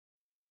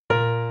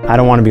I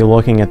don't want to be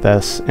looking at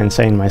this and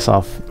saying to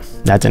myself,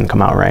 that didn't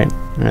come out right.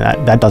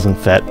 That doesn't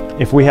fit.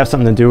 If we have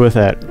something to do with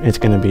it, it's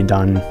going to be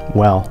done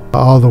well.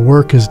 All the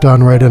work is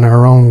done right in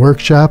our own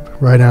workshop,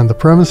 right on the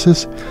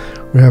premises.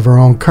 We have our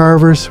own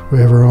carvers, we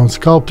have our own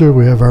sculptor,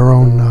 we have our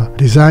own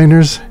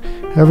designers.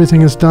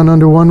 Everything is done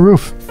under one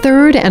roof.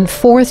 Third and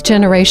fourth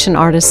generation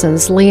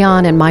artisans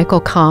Leon and Michael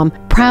Komm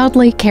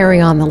proudly carry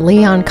on the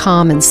Leon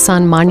Komm and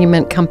Son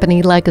Monument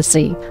Company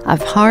legacy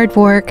of hard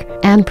work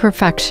and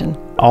perfection.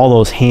 All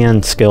those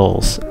hand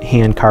skills,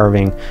 hand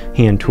carving,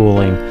 hand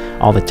tooling,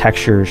 all the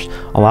textures,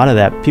 a lot of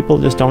that, people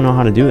just don't know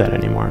how to do that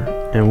anymore.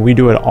 And we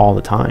do it all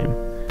the time.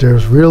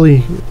 There's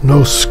really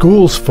no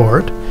schools for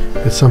it.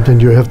 It's something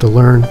you have to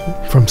learn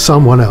from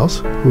someone else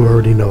who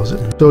already knows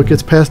it. So it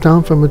gets passed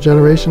down from a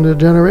generation to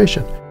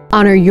generation.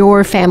 Honor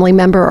your family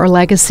member or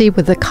legacy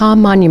with the Komm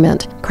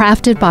Monument,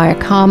 crafted by a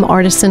Komm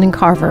artisan and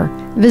carver.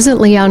 Visit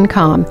Leon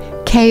Komm,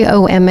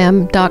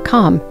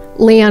 KOMM.com.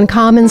 Leon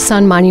Komm and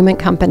Son Monument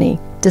Company.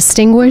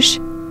 Distinguish,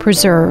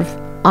 preserve,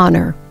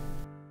 honor.